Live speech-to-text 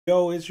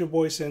Yo, it's your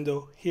boy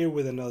Sendo here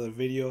with another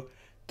video.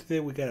 Today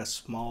we got a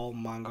small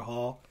manga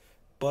haul,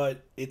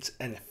 but it's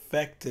an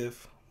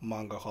effective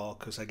manga haul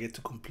because I get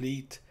to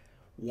complete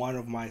one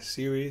of my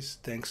series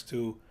thanks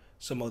to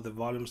some of the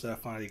volumes that I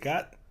finally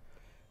got.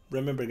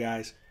 Remember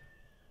guys,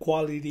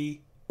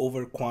 quality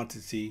over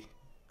quantity.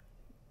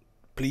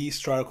 Please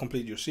try to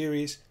complete your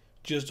series.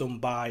 Just don't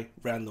buy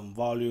random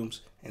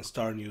volumes and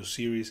start a new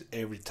series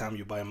every time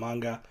you buy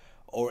manga,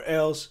 or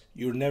else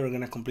you're never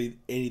gonna complete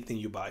anything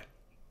you buy.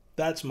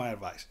 That's my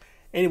advice.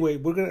 Anyway,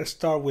 we're gonna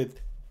start with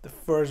the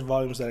first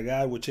volumes that I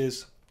got, which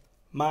is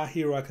My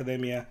Hero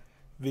Academia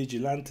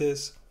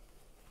Vigilantes.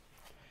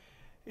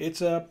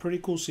 It's a pretty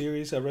cool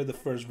series. I read the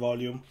first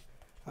volume.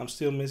 I'm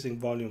still missing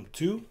volume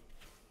 2,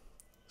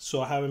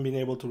 so I haven't been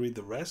able to read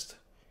the rest.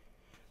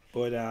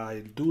 But I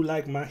do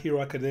like My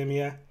Hero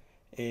Academia,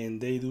 and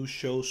they do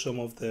show some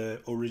of the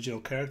original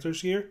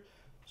characters here,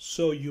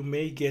 so you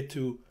may get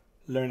to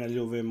learn a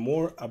little bit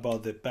more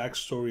about the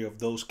backstory of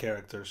those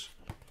characters.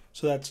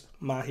 So that's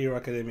My Hero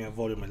Academia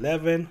Volume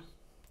 11.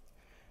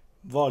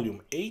 Volume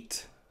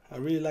 8. I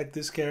really like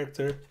this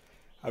character.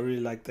 I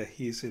really like that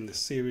he's in the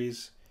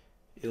series.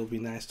 It'll be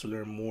nice to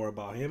learn more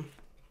about him.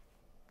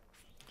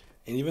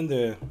 And even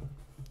the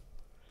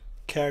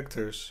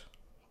characters.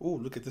 Oh,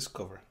 look at this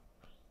cover.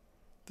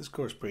 This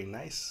cover is pretty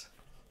nice.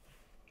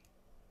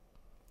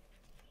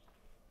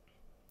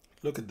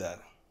 Look at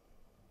that.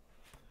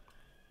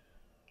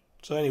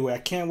 So anyway, I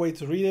can't wait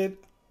to read it.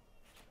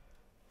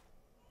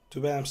 Too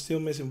bad I'm still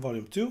missing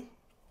volume 2.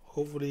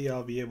 Hopefully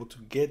I'll be able to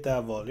get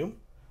that volume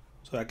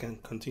so I can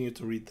continue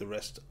to read the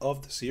rest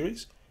of the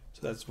series.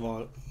 So that's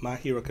My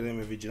Hero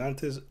Academia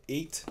Vigilantes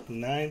 8,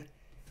 9,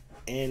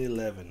 and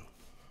 11.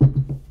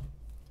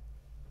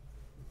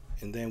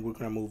 And then we're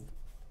going to move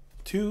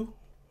to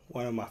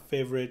one of my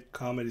favorite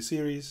comedy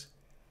series,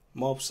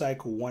 Mob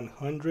Psycho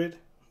 100,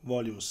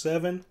 Volume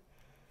 7.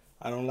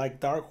 I don't like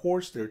Dark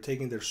Horse. They're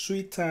taking their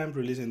sweet time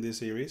releasing this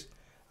series.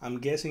 I'm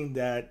guessing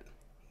that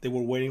they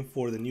were waiting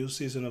for the new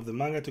season of the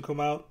manga to come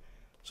out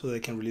so they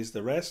can release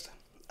the rest.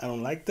 I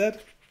don't like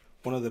that.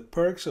 One of the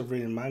perks of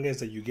reading manga is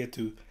that you get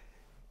to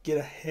get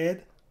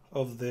ahead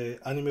of the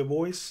anime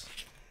boys,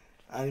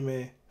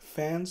 anime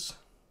fans.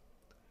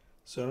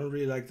 So I don't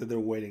really like that they're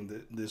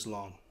waiting this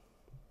long.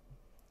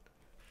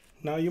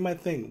 Now you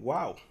might think,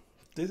 wow,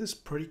 this is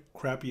pretty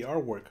crappy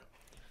artwork.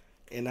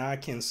 And I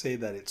can say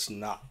that it's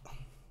not.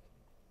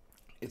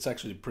 It's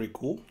actually pretty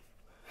cool.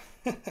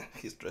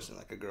 He's dressing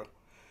like a girl.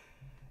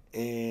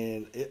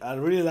 And I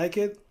really like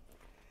it.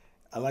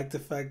 I like the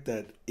fact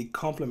that it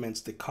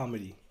complements the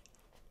comedy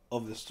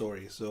of the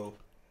story. So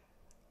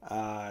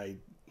I'm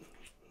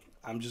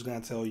just gonna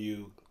tell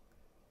you,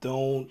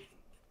 don't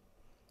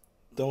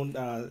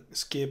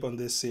skip on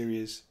this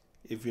series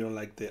if you don't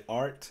like the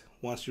art.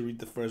 Once you read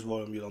the first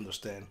volume, you'll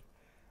understand.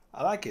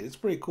 I like it. It's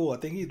pretty cool. I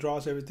think he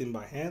draws everything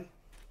by hand,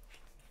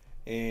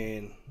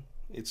 and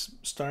it's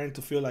starting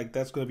to feel like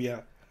that's gonna be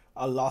a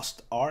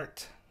lost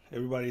art.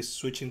 Everybody's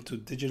switching to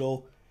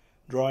digital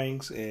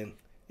drawings, and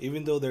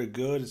even though they're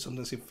good,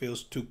 sometimes it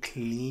feels too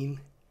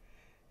clean,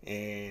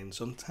 and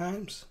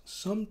sometimes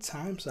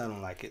I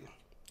don't like it.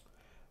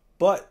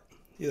 But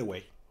either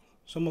way,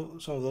 some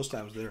of those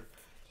times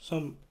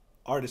some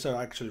artists are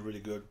actually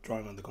really good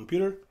drawing on the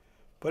computer.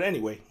 But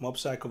anyway, Mob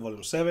Psycho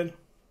Volume 7.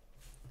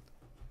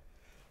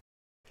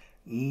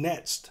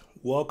 Next,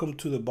 Welcome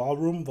to the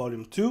Ballroom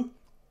Volume 2.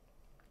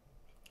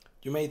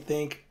 You may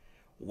think,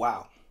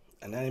 wow,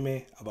 an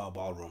anime about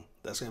ballroom,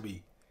 that's gonna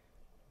be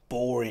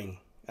boring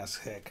as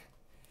heck.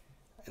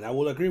 And I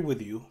will agree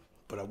with you,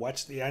 but I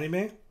watched the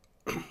anime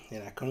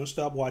and I couldn't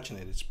stop watching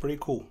it. It's pretty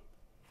cool.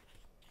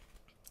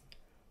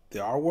 The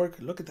artwork,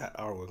 look at that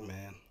artwork,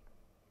 man.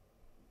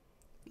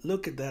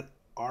 Look at that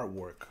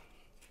artwork.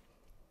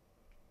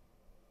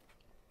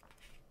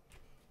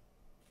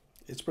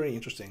 It's pretty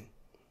interesting.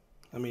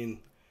 I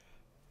mean,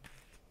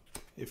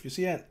 if you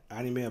see an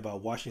anime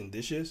about washing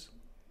dishes,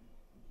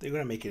 they're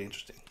gonna make it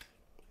interesting,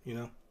 you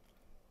know?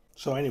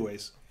 So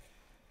anyways,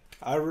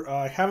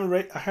 I haven't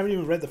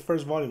even read the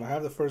first volume. I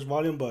have the first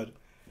volume, but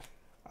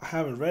I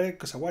haven't read it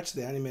because I watched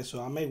the anime.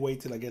 So I may wait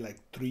till I get like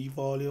 3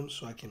 volumes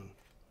so I can,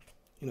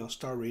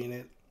 start reading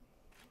it.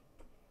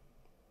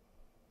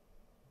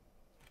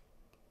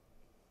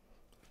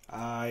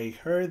 I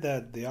heard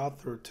that the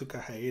author took a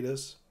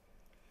hiatus,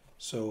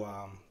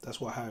 so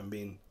that's why I haven't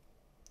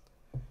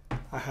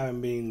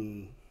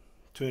been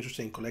too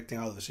interested in collecting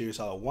all of the series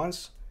all at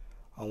once.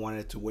 I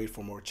wanted to wait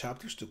for more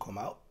chapters to come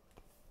out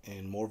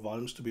and more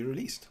volumes to be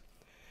released.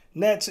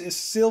 Next is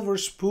Silver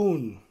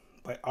Spoon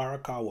by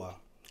Arakawa.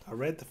 I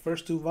read the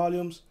first 2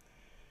 volumes.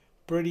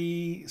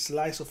 Pretty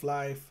slice of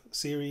life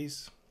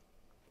series.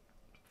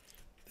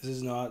 This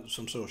is not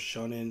some sort of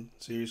shonen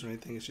series or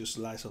anything. It's just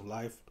slice of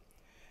life.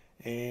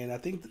 And I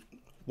think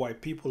why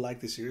people like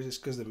this series is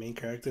because the main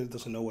character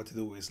doesn't know what to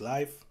do with his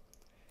life.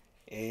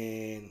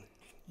 And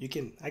you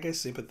can, I guess,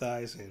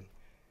 sympathize, and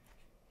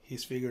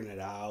he's figuring it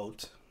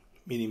out.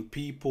 Meeting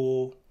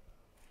people,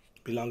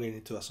 belonging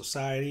into a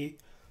society,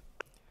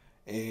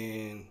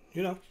 and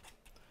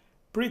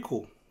pretty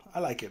cool. I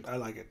like it.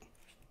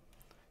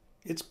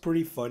 It's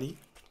pretty funny.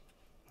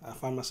 I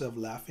find myself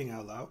laughing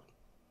out loud,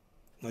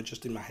 not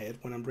just in my head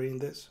when I'm reading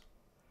this.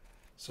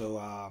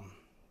 So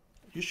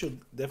you should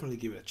definitely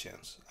give it a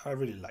chance. I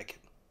really like it.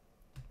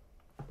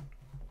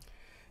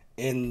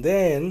 And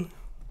then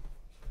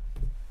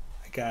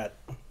I got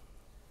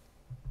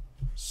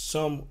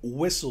some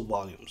Whistle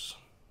volumes.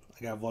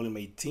 I got volume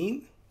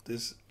 18.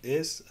 This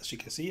is, as you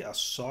can see, a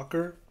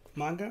soccer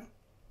manga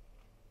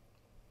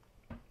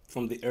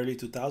from the early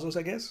 2000s,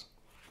 I guess.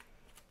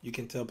 You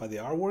can tell by the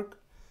artwork.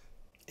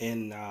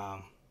 And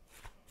I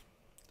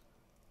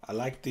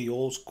like the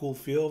old school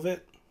feel of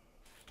it.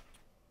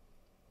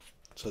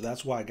 So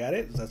that's why I got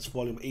it. That's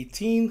volume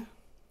 18.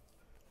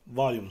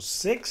 Volume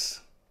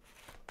 6.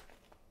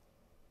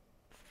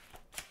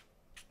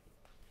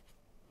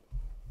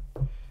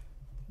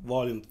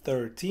 Volume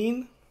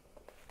 13.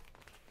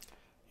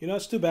 You know,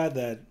 it's too bad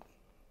that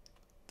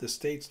the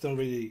States don't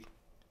really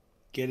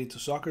get into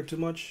soccer too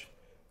much,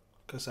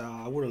 because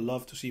I would have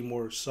loved to see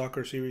more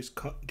soccer series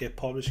get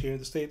published here in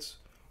the States.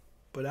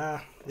 But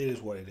it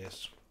is what it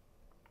is.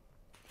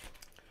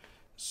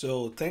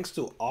 So thanks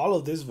to all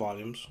of these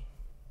volumes,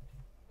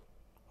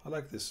 I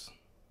like this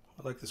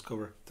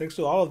cover. Thanks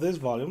to all of these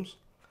volumes,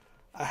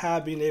 I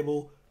have been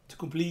able to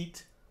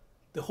complete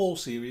the whole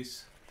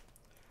series.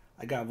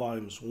 I got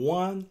volumes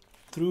 1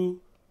 through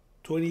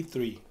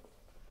 23.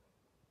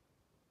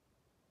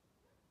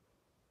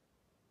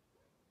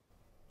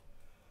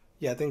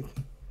 Yeah, I think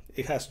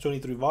it has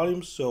 23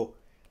 volumes. So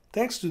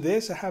thanks to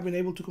this, I have been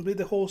able to complete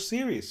the whole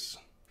series.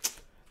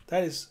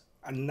 That is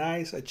a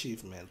nice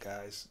achievement,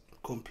 guys.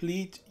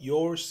 Complete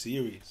your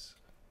series.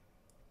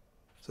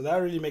 So that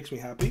really makes me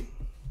happy.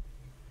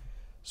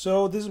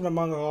 So this is my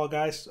manga haul,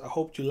 guys. I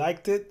hope you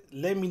liked it.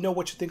 Let me know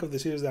what you think of the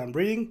series that I'm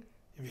reading.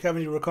 If you have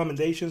any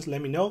recommendations,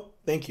 let me know.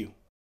 Thank you.